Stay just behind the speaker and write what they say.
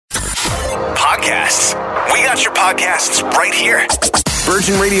podcasts. We got your podcasts right here.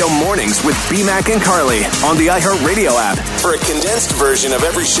 Virgin Radio Mornings with BMAC and Carly on the iHeartRadio app. For a condensed version of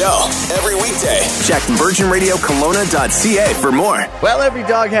every show, every weekday. Check virginradiokelowna.ca for more. Well, every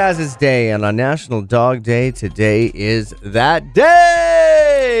dog has its day, and on National Dog Day, today is that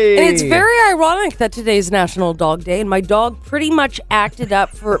day. And it's very ironic that today's National Dog Day, and my dog pretty much acted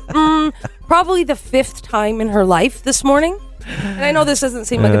up for probably the 5th time in her life this morning. And I know this doesn't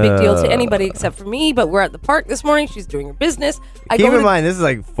seem like a big deal to anybody except for me, but we're at the park this morning. She's doing her business. Keep in mind, this is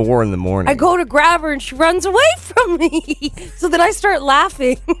like 4 in the morning. I go to grab her and she runs away from me. So then I start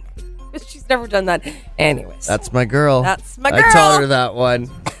laughing. She's never done that. Anyways. That's my girl. That's my girl. I taught her that one.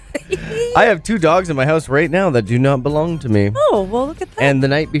 I have 2 dogs in my house right now that do not belong to me. Oh, well, look at that. And the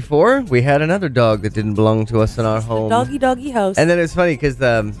night before, we had another dog that didn't belong to us in our home. Doggy house. And then it's funny because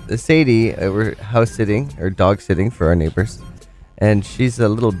the Sadie, we're house sitting or dog sitting for our neighbors. And she's a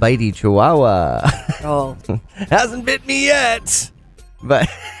little bitey chihuahua. Oh. Hasn't bit me yet. But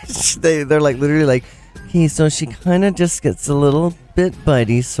they're like literally like, okay, so she kind of just gets a little bit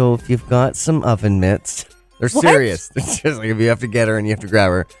bitey. So if you've got some oven mitts, they're What? serious. It's just like if you have to get her and you have to grab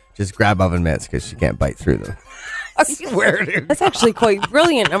her, just grab oven mitts because she can't bite through them. I swear, dude. That's actually quite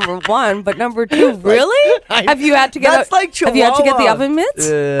brilliant, number 1. But number 2, really? Have you had to get Have you had to get the oven mitts?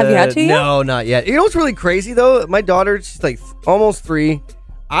 Have you had to yet? No, not yet. You know what's really crazy, though? My daughter, she's like almost 3.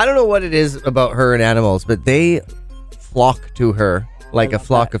 I don't know what it is about her and animals, but they flock to her like a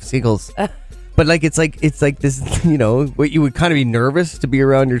flock of seagulls. But like it's like this, you know, what you would kind of be nervous to be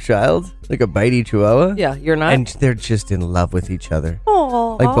around your child, like a bitey chihuahua. Yeah, you're not. And they're just in love with each other.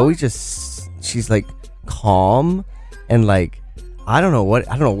 Aww. Like Bowie she's like calm and like I don't know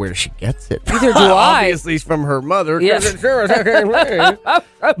where she gets it. Neither do I. Obviously from her mother. Yes.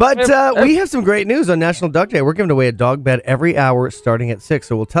 But we have some great news on National Dog Day. We're giving away a dog bed every hour starting at 6.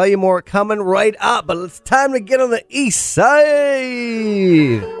 So we'll tell you more coming right up. But it's time to get on the east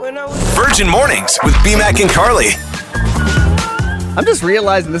side. Virgin Mornings with BMAC and Carly. I'm just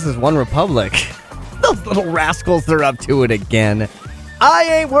realizing this is One Republic. Those little rascals, they're up to it again. I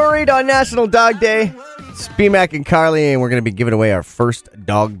ain't worried on National Dog Day. It's BMAC and Carly, and we're going to be giving away our first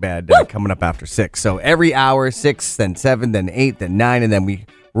dog bed coming up after 6. So every hour, 6, then 7, then 8, then 9, and then we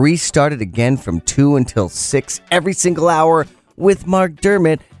restart it again from 2 until 6 every single hour with Mark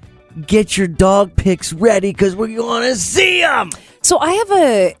Dermott. Get your dog picks ready because we want to see them. So I have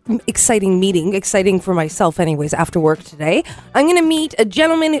a exciting for myself anyways, after work today. I'm going to meet a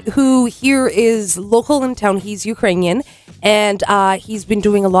gentleman who here is local in town. He's Ukrainian, and he's been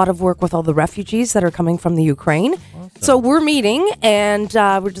doing a lot of work with all the refugees that are coming from the Ukraine. Awesome. So we're meeting, and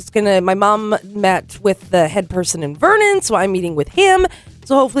my mom met with the head person in Vernon, so I'm meeting with him.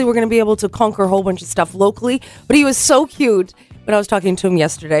 So hopefully we're going to be able to conquer a whole bunch of stuff locally. But he was so cute when I was talking to him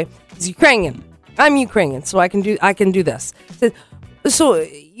yesterday. He's Ukrainian. I'm Ukrainian, so I can do this. He said, so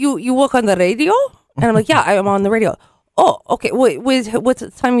you work on the radio? And I'm like, yeah, I'm on the radio. Oh, okay. Wait, what's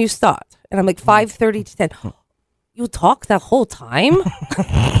the time you start? And I'm like, 5:30 to 10. You talk that whole time?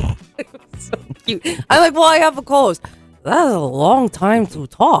 So cute. I'm like, well, I have a co-host. That's a long time to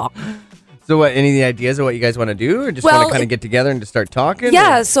talk. So what, any ideas of what you guys want to do? Or just want to kind of get together and just start talking?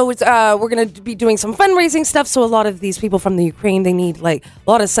 Yeah, or? So it's we're going to be doing some fundraising stuff. So a lot of these people from the Ukraine, they need like a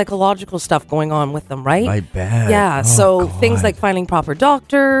lot of psychological stuff going on with them, right? I bet. Yeah, things like finding proper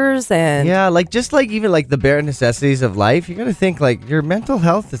doctors and... Yeah, even the bare necessities of life. You got to think like your mental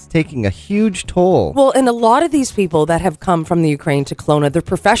health is taking a huge toll. Well, and a lot of these people that have come from the Ukraine to Kelowna, they're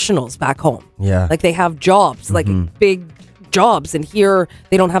professionals back home. Yeah. Like they have jobs, like big jobs, and here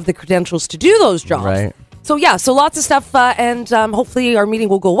they don't have the credentials to do those jobs. Right. So lots of stuff, and hopefully our meeting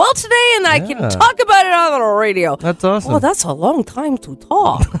will go well today, and I can talk about it on the radio. That's awesome. Oh, that's a long time to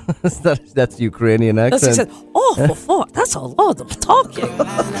talk. that's Ukrainian accent. That's a lot of talking.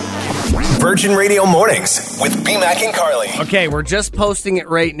 Virgin Radio Mornings with BMAC and Carly. Okay, we're just posting it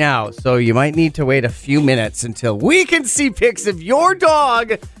right now, so you might need to wait a few minutes until we can see pics of your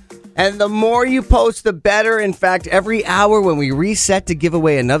dog. And the more you post, the better. In fact, every hour when we reset to give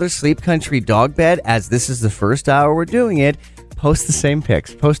away another Sleep Country dog bed, as this is the first hour we're doing it, post the same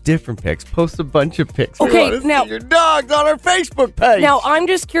pics, post different pics, post a bunch of pics. Okay, now see your dogs on our Facebook page. Now, I'm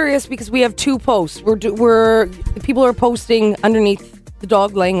just curious because we have 2 posts. The people are posting underneath the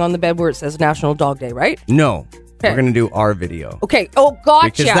dog laying on the bed where it says National Dog Day, right? No. Okay. We're going to do our video. Okay. Oh,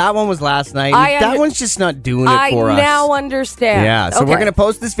 gotcha. Because that one was last night. That one's just not doing it for us. I now understand. Yeah, so we're going to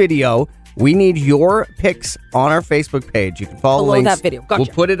post this video. We need your pics on our Facebook page. You can follow below links. that video. Gotcha.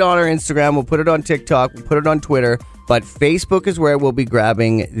 We'll put it on our Instagram. We'll put it on TikTok. We'll put it on Twitter. But Facebook is where we'll be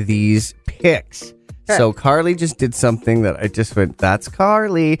grabbing these pics. So Carly just did something that I just went, that's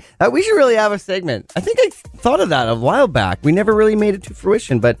Carly. We should really have a segment. I think I thought of that a while back. We never really made it to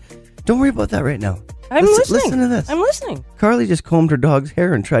fruition, but don't worry about that right now. I'm listening. Listen to this. I'm listening. Carly just combed her dog's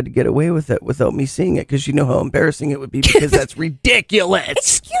hair and tried to get away with it without me seeing it because you know how embarrassing it would be because that's ridiculous.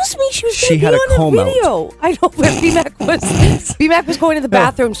 Excuse me, she was She going to had be a comb on a video. I know, but BMAC was going to the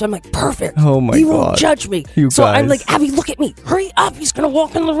bathroom, so I'm like, perfect. Oh my He God. won't judge me. You So I'm guys. like, Abby, look at me. Hurry up. He's going to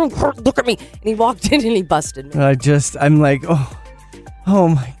walk in the room. Look at me. And he walked in and he busted me. I'm like, oh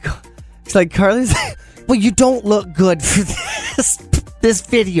my God. It's like Carly's like, well, you don't look good for this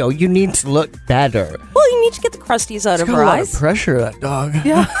video. You need to look better. Well, you need to get the crusties out of Got her a lot eyes. of pressure, that dog.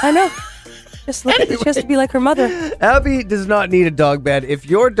 Yeah, I know. Just look at she has to be like her mother. Abby does not need a dog bed. If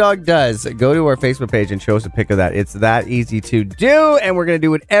your dog does, go to our Facebook page and show us a pic of that. It's that easy to do, and we're going to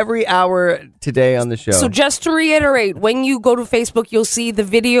do it every hour today on the show. So just to reiterate, when you go to Facebook, you'll see the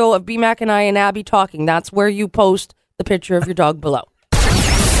video of BMAC and I and Abby talking. That's where you post the picture of your dog below.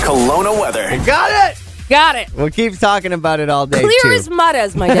 Kelowna weather. Got it! Got it. We'll keep talking about it all day, Clear too. as mud,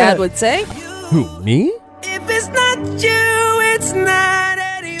 as my dad would say. Who, me? If it's not you, it's not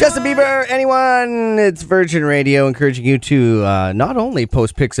anyone. Justin Bieber, anyone? It's Virgin Radio, encouraging you to not only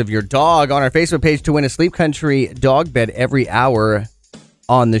post pics of your dog on our Facebook page to win a Sleep Country dog bed every hour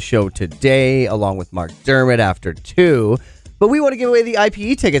on the show today, along with Mark Dermott after 2. But we want to give away the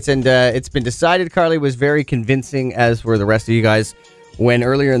IPE tickets, and it's been decided. Carly was very convincing, as were the rest of you guys, when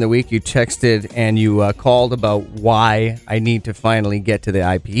earlier in the week you texted and you called about why I need to finally get to the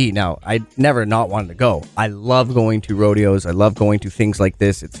IPE. Now, I never not wanted to go. I love going to rodeos. I love going to things like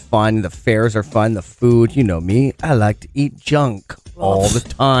this. It's fun. The fairs are fun. The food, you know me. I like to eat junk all the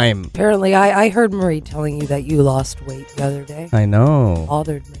time. Apparently, I heard Marie telling you that you lost weight the other day. I know.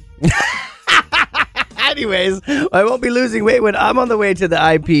 Bothered me. Anyways, I won't be losing weight when I'm on the way to the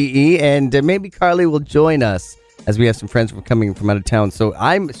IPE, and maybe Carly will join us as we have some friends coming from out of town. So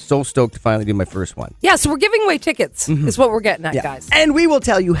I'm so stoked to finally do my first one. Yeah, so we're giving away tickets is what we're getting at, guys. And we will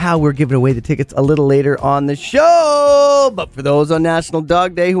tell you how we're giving away the tickets a little later on the show. But for those on National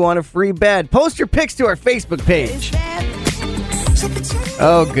Dog Day who want a free bed, post your pics to our Facebook page.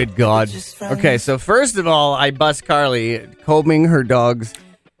 Oh, good God. Okay, so first of all, I bust Carly combing her dogs,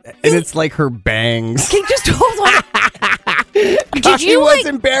 and it's like her bangs. Okay, just hold on. She was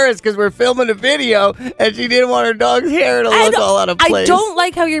embarrassed because we're filming a video and she didn't want her dog's hair to look all out of place. I don't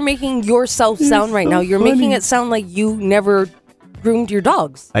like how you're making yourself sound right now. You're making it sound like you never groomed your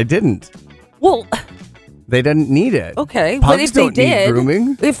dogs. I didn't. Well, they didn't need it. okay, Pugs but if they don't need did,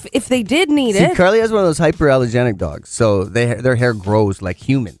 grooming. if they did need See, it, Carly has one of those hyperallergenic dogs, so their hair grows like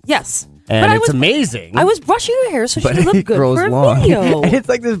humans. yes. And but it's amazing. I was brushing her hair so but she looked it good grows for a long. video. And it's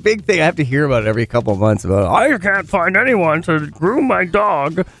like this big thing. I have to hear about it every couple of months about, I can't find anyone to groom my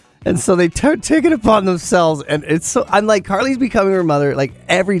dog. And so they take it upon themselves. And it's so, I'm like, Carly's becoming her mother. Like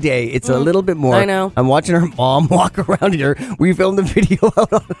every day, it's a little bit more. I know. I'm watching her mom walk around here. We filmed the video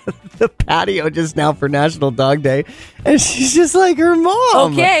out on the patio just now for National Dog Day. And she's just like her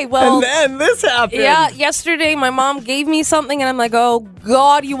mom. Okay, well. And then this happened. Yeah, yesterday my mom gave me something and I'm like, oh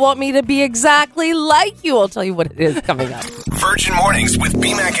God, you want me to be exactly like you? I'll tell you what it is coming up. Virgin Mornings with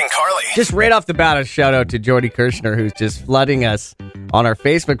BMAC and Carly. Just right off the bat, a shout out to Jordy Kirshner, who's just flooding us on our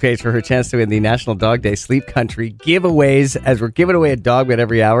Facebook page for her chance to win the National Dog Day Sleep Country giveaways as we're giving away a dog bed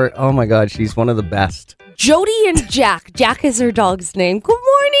every hour. Oh my God, she's one of the best. Jody and Jack. Jack is her dog's name. Good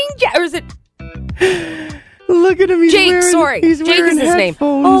morning, Jack. Or is it Look at him. He's Jake? wearing, Sorry. he's Jake wearing is his name.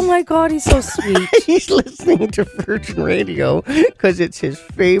 headphones. Oh my God, he's so sweet. He's listening to Virgin Radio because it's his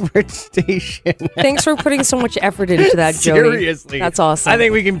favorite station. Thanks for putting so much effort into that, Jody. Seriously. That's awesome. I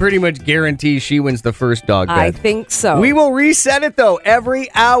think we can pretty much guarantee she wins the first dog bed. I think so. We will reset it, though, every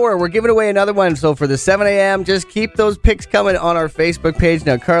hour. We're giving away another one. So for the 7 a.m., just keep those pics coming on our Facebook page.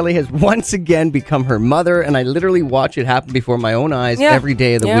 Now, Carly has once again become her mother, and I literally watch it happen before my own eyes every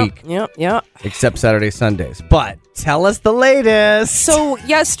day of the week, Yep. except Saturday, Sundays. But tell us the latest. So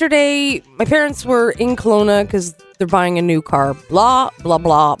yesterday, my parents were in Kelowna because they're buying a new car. Blah, blah,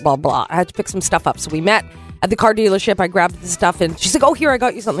 blah, blah, blah. I had to pick some stuff up. So we met at the car dealership. I grabbed the stuff and she's like, oh, here, I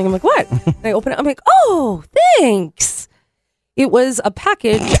got you something. I'm like, what? And I open it. I'm like, oh, thanks. It was a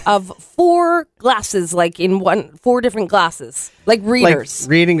package of 4 glasses, like in 4 different glasses, like readers.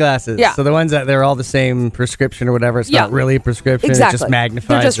 Like reading glasses. Yeah. So the ones that they're all the same prescription or whatever. It's Yeah. not really a prescription. Exactly. It just magnifies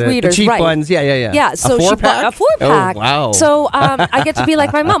They're just it. readers, The cheap right. ones. Yeah. Yeah, so a she 4-pack? bought a 4-pack. Oh, wow. So I get to be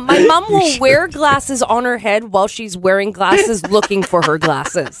like my mom. My mom will wear glasses on her head while she's wearing glasses, looking for her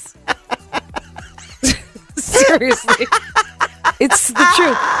glasses. Seriously. It's the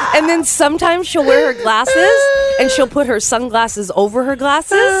truth. And then sometimes she'll wear her glasses and she'll put her sunglasses over her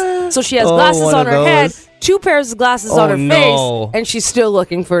glasses. So she has Oh, glasses one on of her head, those. 2 pairs of glasses Oh, on her no. face, and she's still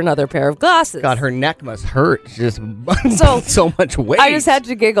looking for another pair of glasses. God, her neck must hurt. She just So- so much weight. I just had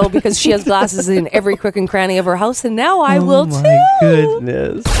to giggle because she has glasses in every crook and cranny of her house, and now I will too. My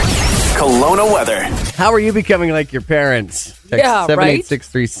goodness. Kelowna weather. How are you becoming like your parents? Text Yeah, right?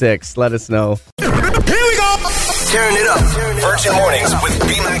 78636. Let us know. Here we go. Turn it up. Virgin Mornings with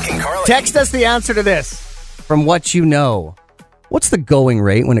BMAC and Carly. Text us the answer to this from what you know. What's the going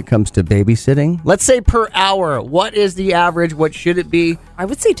rate when it comes to babysitting? Let's say per hour. What is the average? What should it be? I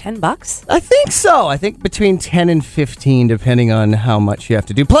would say $10. I think so. I think between 10 and 15, depending on how much you have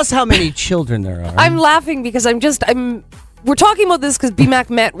to do. Plus how many children there are. I'm laughing because we're talking about this because BMAC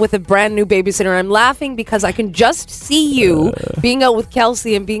met with a brand new babysitter. I'm laughing because I can just see you being out with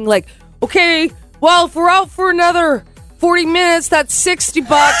Kelsey and being like, okay, well, if we're out for another 40 minutes, that's $60.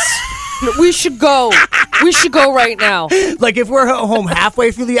 We should go. We should go right now. Like if we're home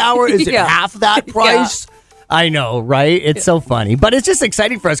halfway through the hour, is it Yeah. half that price? I know, right? It's so funny. But it's just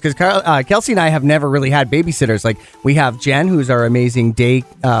exciting for us because Kelsey and I have never really had babysitters. Like we have Jen, who's our amazing day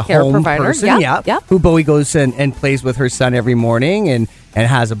Care home provider. person. Yeah. Who Bowie goes and plays with her son every morning and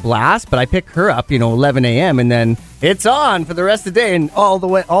has a blast. But I pick her up, 11 a.m. and then it's on for the rest of the day and all the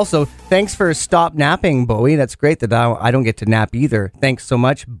way. Also, thanks for stop napping, Bowie. That's great that I don't get to nap either. Thanks so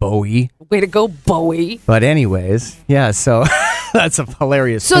much, Bowie. Way to go, Bowie. But anyways, yeah, so that's a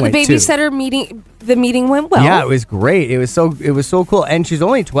hilarious So the point, too. babysitter meeting went well. Yeah, it was great. It was so cool. And she's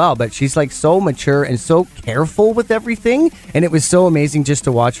only 12, but she's like so mature and so careful with everything. And it was so amazing just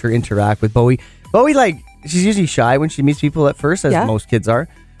to watch her interact with Bowie. Bowie, like, she's usually shy when she meets people at first, as most kids are.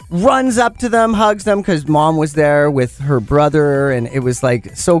 Runs up to them, hugs them because mom was there with her brother. And it was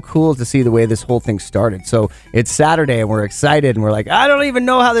like so cool to see the way this whole thing started. So it's Saturday and we're excited and we're like, I don't even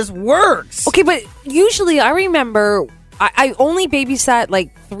know how this works. Okay, but usually I remember I only babysat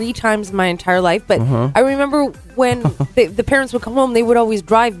like 3 times in my entire life, but I remember when the parents would come home, they would always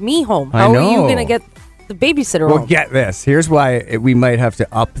drive me home. How are you going to get the babysitter Well, home? get this. Here's why we might have to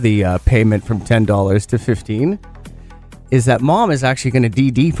up the payment from $10 to $15. Is that mom is actually going to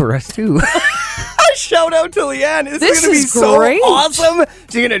DD for us too. Shout out to Leanne. This is going to be is so great. awesome.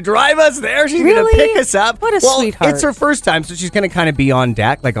 She's going to drive us there. She's going to Really? pick us up. What a sweetheart. It's her first time, so she's going to kind of be on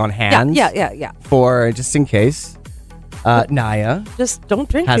deck, like on hand. Yeah. For just in case. Naya. Just don't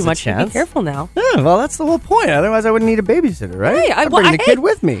drink Has too a much. And chance. be careful now. Yeah, well, that's the whole point. Otherwise, I wouldn't need a babysitter, right? Hey, I'm bringing the kid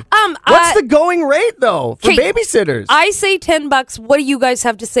with me. What's the going rate, though, for Okay, babysitters? I say $10. What do you guys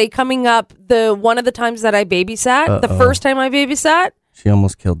have to say? Coming up, one of the times that I babysat, the first time I babysat, She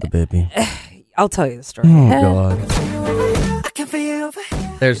almost killed the baby. I'll tell you the story. Oh, God.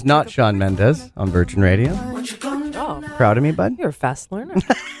 There's not Shawn Mendes on Virgin Radio. Oh, Proud of me, bud? you're a fast learner.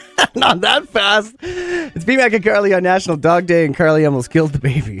 Not that fast. It's BMAC and Carly on National Dog Day, and Carly almost killed the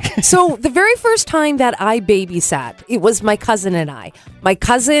baby. So the very first time that I babysat, it was my cousin and I. My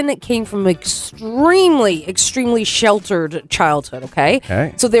cousin came from extremely, extremely sheltered childhood, okay?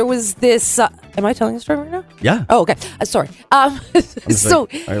 Okay. So there was this... am I telling a story right now? Yeah. Oh, okay. Sorry. So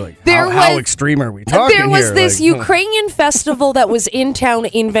how extreme are we talking there was here? this Like, Ukrainian festival that was in town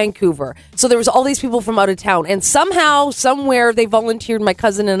in Vancouver. So there was all these people from out of town. And somehow, somewhere, they volunteered my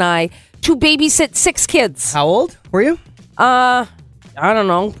cousin and I to babysit 6 kids. How old were you? I don't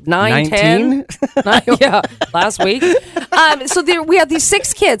know, 9, 19? 10. Yeah, last week. So we had these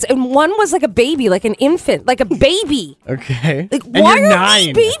 6 kids, and one was like a baby, like an infant, like a baby. Okay. Like, And why you're are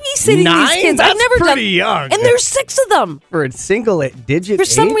 9. we babysitting 9? these kids? That's I've never pretty done. young. And there's 6 of them. For a single digit For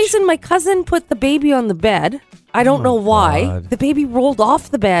some age? reason, my cousin put the baby on the bed. I don't know why. God. The baby rolled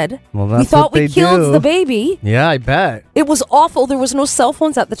off the bed. Well, we that's thought what we they killed do. the baby. Yeah, I bet. It was awful. There was no cell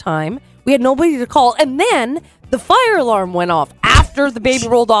phones at the time. We had nobody to call. And then the fire alarm went off after the baby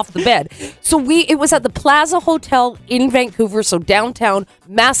rolled off the bed. So it was at the Plaza Hotel in Vancouver, so downtown,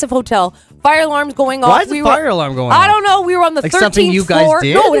 massive hotel. Fire alarm's going off. Why is the fire alarm going I off? don't know. We were on the Like 13th something you guys floor.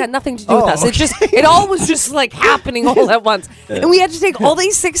 did? No, it had nothing to do with us. It all was just like happening all at once. And we had to take all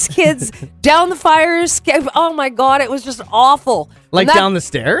these 6 kids down the fire escape. Oh my God, it was just awful. Like And that- down the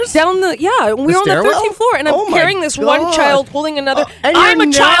stairs? Down we were on the stairwell? 13th floor, and I'm Oh my carrying this one God. child holding another. And I'm you're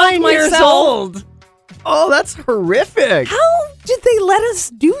a child 9 years myself. old. Oh, that's horrific. How did they let us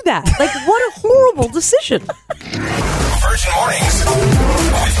do that? Like, what a horrible decision. Virgin Mornings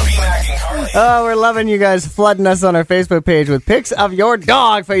with BMAC and Carly. Oh, we're loving you guys flooding us on our Facebook page with pics of your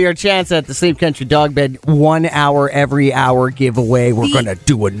dog for your chance at the Sleep Country Dog Bed 1 hour every hour giveaway. We're going to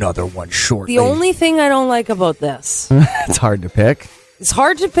do another one shortly. The only thing I don't like about this It's hard to pick. It's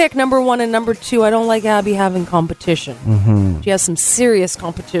hard to pick number 1 and number 2. I don't like Abby having competition. Mm-hmm. She has some serious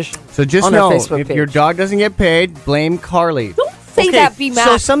competition. So just on know, her Facebook if page. your dog doesn't get paid, blame Carly. Don't say that, B-Mac.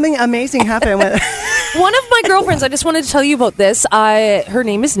 So something amazing happened with... One of my girlfriends, I just wanted to tell you about this. Her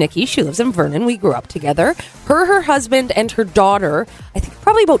name is Nikki. She lives in Vernon. We grew up together. Her husband, and her daughter, I think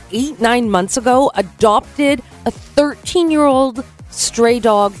probably about 8-9 months ago, adopted a 13-year-old stray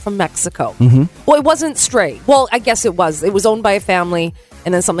dog from Mexico. Mm-hmm. Well, it wasn't stray. Well, I guess it was. It was owned by a family,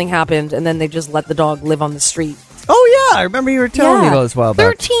 and then something happened, and then they just let the dog live on the street. Oh, yeah. I remember you were telling me about this a while back.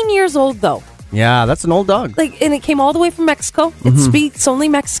 13 years old, though. Yeah, that's an old dog. And it came all the way from Mexico. It speaks only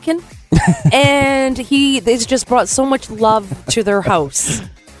Mexican. And it's just brought so much love to their house.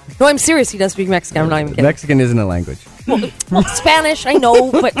 No, I'm serious. He does speak Mexican. I'm not even kidding. Mexican isn't a language. Well, Spanish, I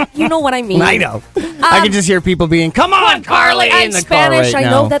know, but you know what I mean. I know. I can just hear people being, "Come on, Carly!" I'm in the Spanish. car right I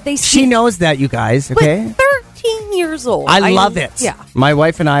now. know that they She speak. knows that, you guys. Okay. But 13 years old. I love it. Yeah. My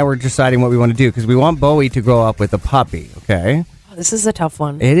wife and I were deciding what we want to do because we want Bowie to grow up with a puppy. Okay. This is a tough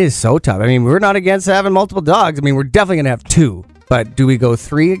one. It is so tough. I mean, we're not against having multiple dogs. I mean, we're definitely going to have 2. But do we go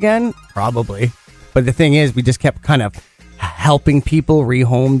 3 again? Probably. But the thing is, we just kept kind of helping people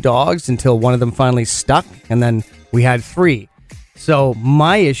rehome dogs until one of them finally stuck. And then we had 3. So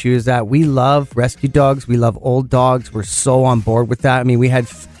my issue is that we love rescue dogs. We love old dogs. We're so on board with that. I mean, we had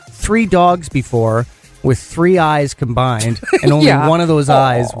 3 dogs before with 3 eyes combined, and only Yeah. one of those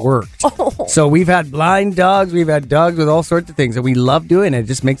eyes worked. So we've had blind dogs. We've had dogs with all sorts of things, and we love doing it. It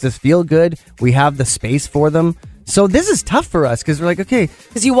just makes us feel good. We have the space for them. So this is tough for us because we're like, okay.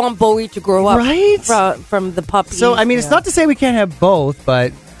 Because you want Bowie to grow up Right? from the puppy. So, I mean, it's not to say we can't have both,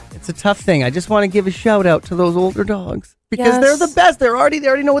 but it's a tough thing. I just want to give a shout out to those older dogs because they're the best. They already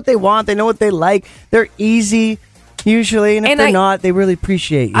know what they want. They know what they like. They're easy usually, and if they're not, they really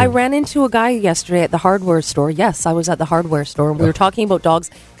appreciate you. I ran into a guy yesterday at the hardware store. Yes, I was at the hardware store, and we were talking about dogs.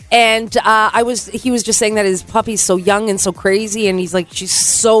 And he was just saying that his puppy's so young and so crazy, and he's like, she's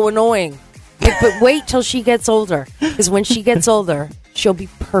so annoying. Like, but wait till she gets older, because when she gets older, she'll be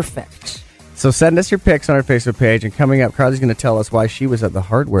perfect. So send us your pics on our Facebook page, and coming up, Carly's going to tell us why she was at the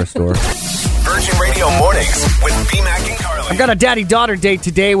hardware store. Virgin Radio Mornings with BMAC and Carly. I've got a daddy-daughter date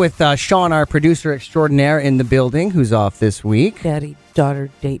today with Sean, our producer extraordinaire, in the building, who's off this week.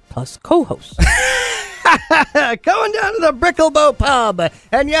 Daddy-daughter date plus co-host. Going down to the Brickleboat Pub.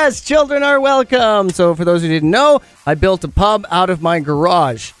 And yes, children are welcome. So for those who didn't know, I built a pub out of my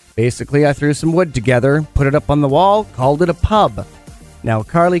garage. Basically, I threw some wood together, put it up on the wall, called it a pub. Now,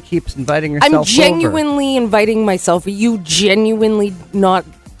 Carly keeps inviting herself I'm genuinely inviting myself. Are you genuinely not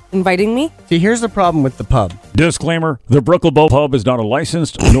inviting me? See, here's the problem with the pub. Disclaimer, the Brickleboat Pub is not a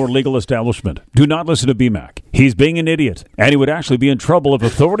licensed nor legal establishment. Do not listen to BMAC. He's being an idiot, and he would actually be in trouble if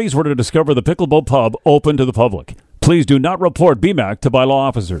authorities were to discover the Pickleboat Pub open to the public. Please do not report BMAC to bylaw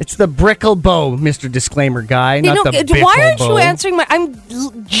officers. It's the Brickleboat, Mr. Disclaimer Guy, not the why aren't you Bickleboat. answering my...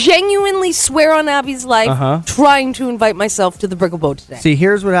 I'm genuinely swear on Abby's life trying to invite myself to the Brickleboat today. See,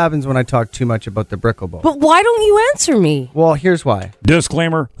 here's what happens when I talk too much about the Brickleboat. But why don't you answer me? Well, here's why.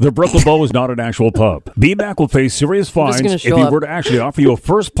 Disclaimer, the Brickleboat is not an actual pub. BMAC will face serious fines if he were to actually offer you a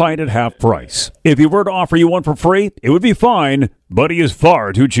first pint at half price. If he were to offer you one for free, it would be fine, but he is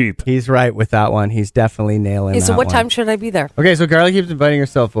far too cheap. He's right with that one. He's definitely nailing that So what one. time should I be there? Okay, so Carly keeps inviting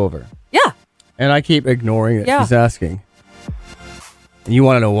herself over. Yeah. And I keep ignoring it. Yeah. She's asking. And you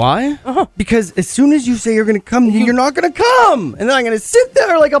want to know why? Because as soon as you say you're going to come, you're not going to come. And then I'm going to sit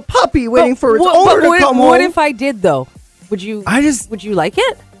there like a puppy waiting for its owner to come home. What if I did, though? Would you like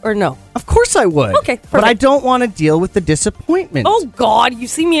it or no? Of course I would. Okay, But perfect. I don't want to deal with the disappointment. Oh, God, you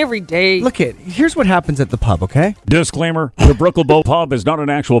see me every day. Look, here's what happens at the pub, okay? Disclaimer, the Brickleboat Pub is not an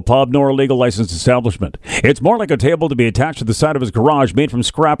actual pub nor a legal licensed establishment. It's more like a table to be attached to the side of his garage made from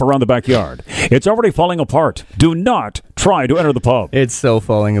scrap around the backyard. It's already falling apart. Do not try to enter the pub. It's so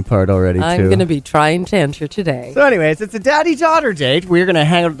falling apart already, too. I'm going to be trying to enter today. So anyways, it's a daddy-daughter date. We're going to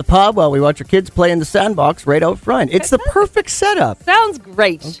hang out at the pub while we watch our kids play in the sandbox right out front. It's the perfect setup. Sounds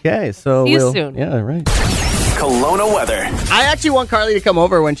great. Okay, so See you soon. Yeah, right. Kelowna weather. I actually want Carly to come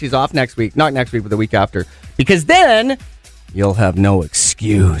over when she's off next week. Not next week, but the week after. Because then you'll have no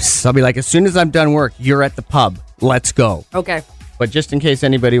excuse. I'll be like, as soon as I'm done work, you're at the pub. Let's go. Okay. But just in case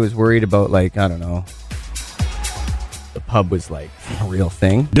anybody was worried about, like, I don't know, the pub was like a real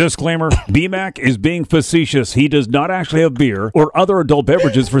thing. Disclaimer, BMAC is being facetious. He does not actually have beer or other adult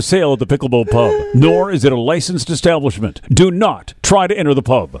beverages for sale at the Pickleboat Pub, nor is it a licensed establishment. Do not try to enter the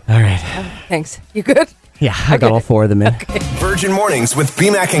pub. All right. Thanks. You good? Yeah, I got all 4 of them in. Virgin Mornings with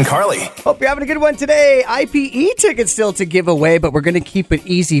BMAC and Carly. Hope you're having a good one today. IPE tickets still to give away, but we're going to keep it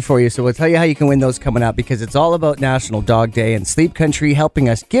easy for you. So we'll tell you how you can win those coming up because it's all about National Dog Day and Sleep Country helping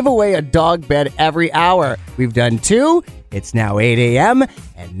us give away a dog bed every hour. We've done 2. It's now 8 a.m.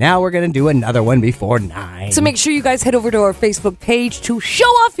 and now we're going to do another one before 9. So make sure you guys head over to our Facebook page to show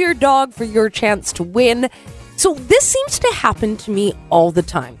off your dog for your chance to win. So this seems to happen to me all the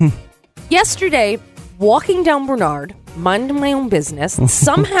time. Yesterday, walking down Bernard, minding my own business,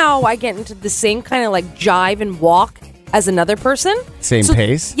 somehow I get into the same kind of like jive and walk as another person. Same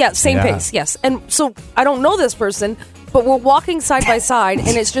pace? Yeah, same pace, yes. And so I don't know this person, but we're walking side by side and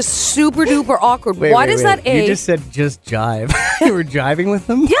it's just super duper awkward. Why does that You just said just jive. You were jiving with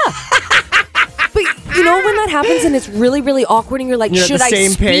them? Yeah. But you know when that happens and it's really, really awkward and you're like, You're should at the I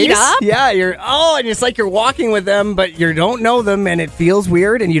same speed pace? up? Yeah, and it's like you're walking with them, but you don't know them, and it feels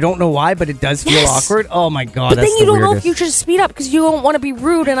weird, and you don't know why, but it does feel Yes. awkward. Oh my god, But that's then you the don't know if weirdest. you should speed up because you don't want to be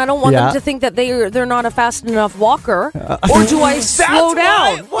rude, and I don't want them to think that they're not a fast enough walker. Or do I slow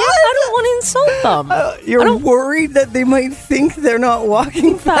down? why. What? Yeah, I don't want to insult them. You're worried that they might think they're not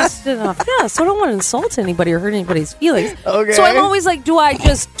walking fast. Fast enough, yeah. So I don't want to insult anybody or hurt anybody's feelings. Okay. So I'm always like, do I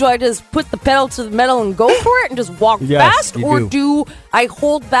just put the pedal to the metal and go for it and just walk Yes, fast, you or do. do I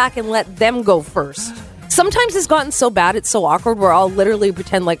hold back and let them go first? Sometimes it's gotten so bad, it's so awkward where I'll literally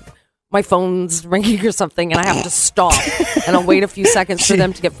pretend like my phone's ringing or something, and I have to stop, and I'll wait a few seconds for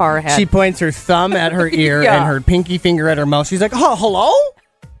them to get far ahead. She points her thumb at her ear Yeah. and her pinky finger at her mouth. She's like, "Oh, hello."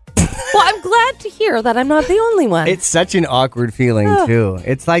 Well, I'm glad to hear that I'm not the only one. It's such an awkward feeling too.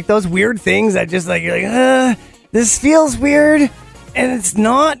 It's like those weird things that just like you're like, this feels weird, and it's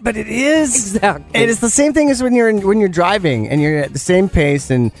not, but it is. Exactly. And it's the same thing as when you're driving and you're at the same pace,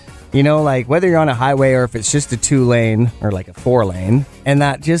 and you know, like whether you're on a highway or if it's just a 2-lane or like a 4-lane, and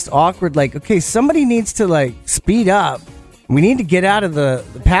that just awkward. Like, okay, somebody needs to like speed up. We need to get out of the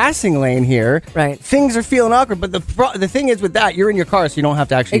passing lane here. Right. Things are feeling awkward, but the thing is with that, you're in your car, so you don't have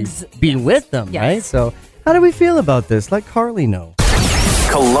to actually be with them, Yes. right? So how do we feel about this? Let Carly know.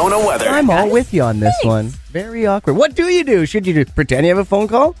 Kelowna weather. I'm all with you on this one. Very awkward. What do you do? Should you pretend you have a phone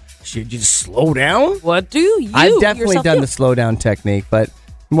call? Should you just slow down? What do you? I've definitely yourself done do? the slow down technique, but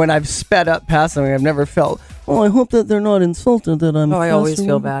when I've sped up past them, I've never felt, I hope that they're not insulted that I'm I always fussing.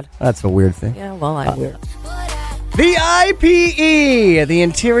 feel bad. That's a weird thing. Yeah, well, I'm weird. The IPE, the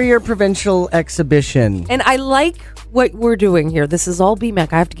Interior Provincial Exhibition. And I like what we're doing here. This is all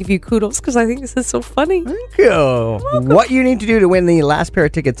BMAC. I have to give you kudos because I think this is so funny. Thank you. What you need to do to win the last pair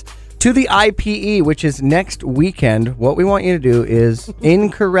of tickets to the IPE, which is next weekend, what we want you to do is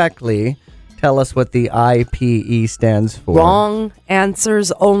incorrectly tell us what the IPE stands for. Wrong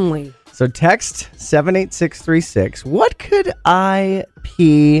answers only. So text 78636. What could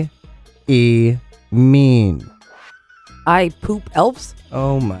IPE mean? I poop elves.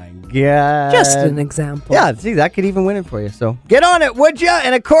 Oh my god. Just an example. Yeah, see, that could even win it for you. So get on it, would ya?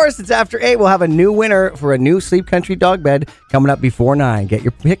 And of course, it's after 8. We'll have a new winner for a new Sleep Country dog bed coming up before 9. Get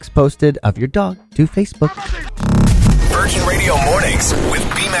your pics posted of your dog to Facebook. Virgin Radio Mornings with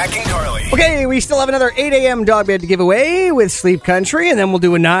BMAC and Carly. Okay, we still have another 8 a.m. dog bed to give away with Sleep Country, and then we'll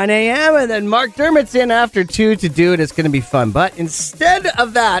do a 9 a.m., and then Mark Dermott's in after 2 to do it. It's going to be fun. But instead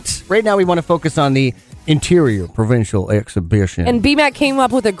of that, right now we want to focus on the Interior Provincial Exhibition. And BMAC came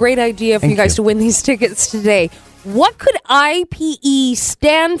up with a great idea for Thank you guys you. to win these tickets today. What could IPE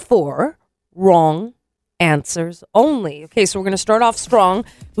stand for? Wrong answers only. Okay, so we're going to start off strong.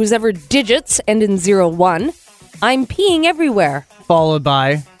 Whose ever digits end in 01. I'm peeing everywhere. Followed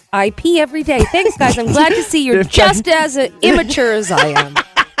by... I pee every day. Thanks, guys. I'm glad to see you're just as immature as I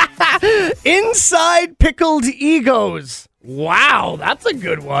am. Inside Pickled Egos. Wow, that's a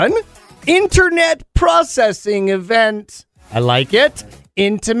good one. Internet processing event. I like it.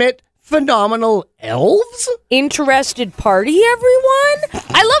 Intimate phenomenal elves. Interested party, everyone?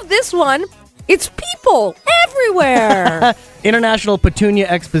 I love this one. It's people everywhere. International Petunia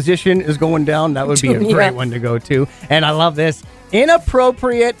Exposition is going down. That would be a Petunia. great one to go to. And I love this.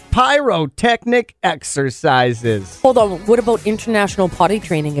 Inappropriate pyrotechnic exercises. Hold on. What about international potty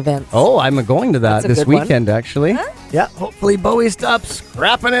training events? Oh, I'm going to that That's a this good one. weekend, actually. Yeah, hopefully Bowie stops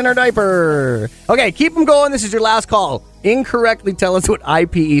scrapping in her diaper. Okay, keep them going. This is your last call. Incorrectly tell us what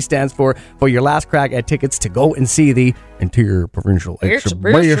IPE stands for your last crack at tickets to go and see the Interior Provincial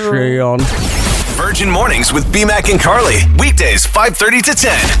Exhibition. Virgin Mornings with BMAC and Carly. Weekdays 5:30 to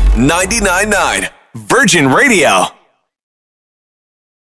 10. 99.9 Virgin Radio.